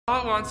all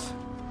at once.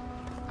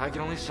 I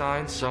can only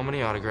sign so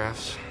many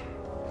autographs.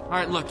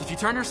 Alright, look, if you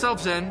turn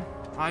yourselves in,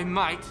 I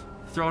might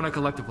throw in a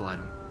collectible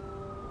item.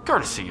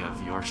 Courtesy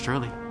of yours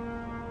truly.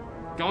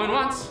 Going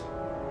once.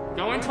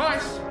 Going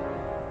twice.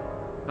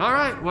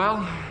 Alright,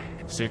 well,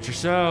 suit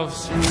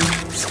yourselves.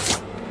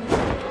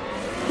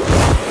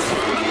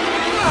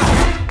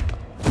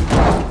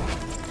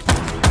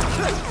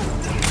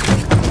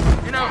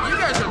 You know, you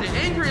guys are the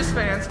angriest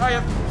fans I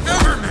have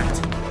ever met.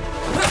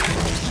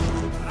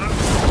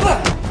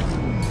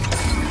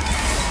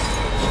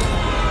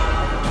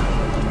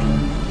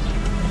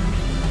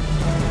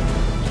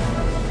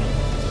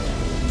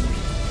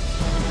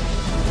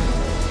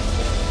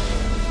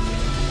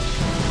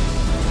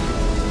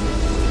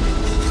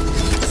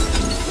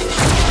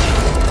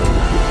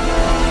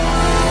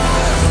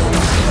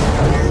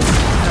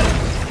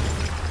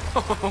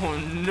 Oh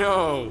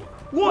no!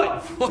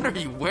 What? What are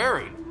you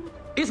wearing?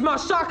 It's my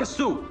shocker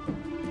suit.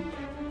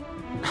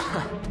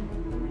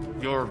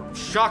 Your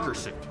shocker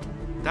suit.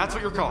 That's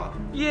what you're called.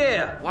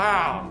 Yeah.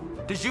 Wow.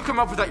 Did you come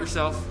up with that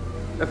yourself?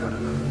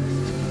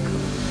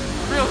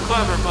 Real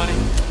clever, buddy.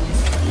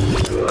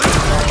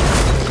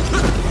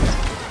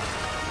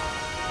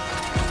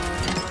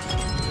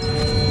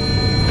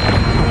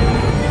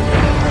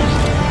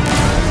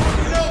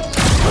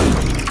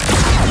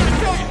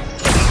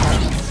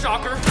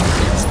 Shocker.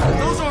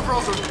 Those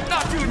overalls are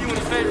not doing you any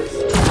favors.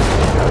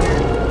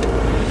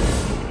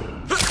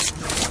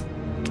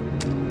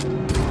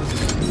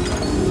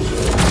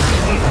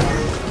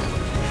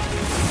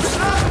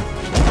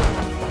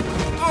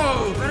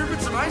 Oh, better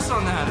put some ice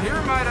on that. Here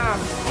might,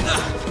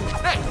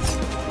 hey!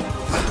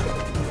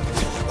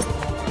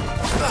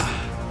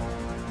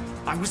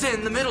 I was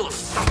in the middle of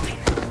something.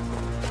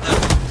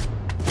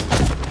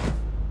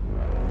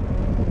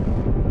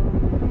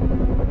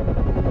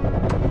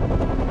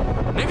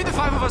 Maybe the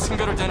five of us can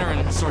go to dinner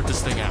and sort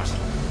this thing out.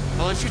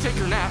 I'll let you take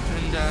your nap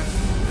and,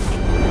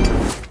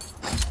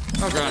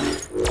 oh god.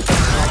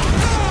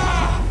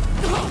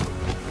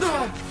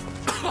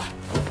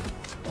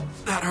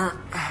 That hurt.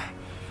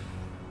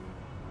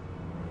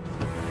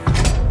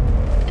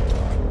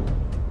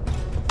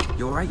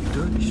 You alright? You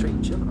good? You straight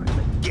and chill? Alright,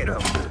 man. Get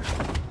up.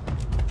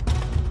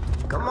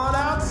 Come on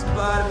out,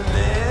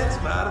 Spider-Man,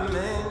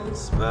 Spider-Man,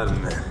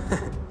 Spider-Man.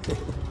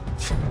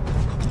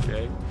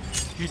 Okay.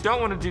 If you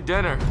don't want to do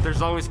dinner,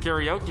 there's always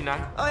karaoke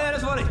night. Oh yeah,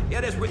 that's funny. Yeah,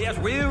 that's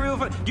real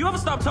funny. Do you ever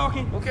stop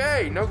talking?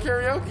 Okay, no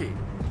karaoke.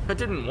 I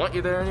didn't want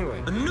you there anyway.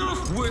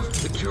 Enough with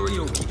the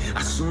karaoke.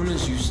 As soon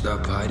as you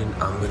stop hiding,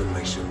 I'm gonna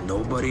make sure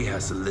nobody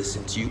has to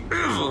listen to you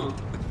ever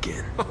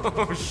again.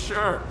 Oh,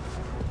 sure.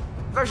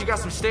 I've actually got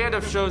some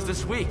stand-up shows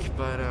this week,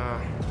 but,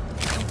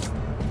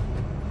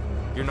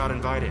 you're not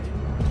invited.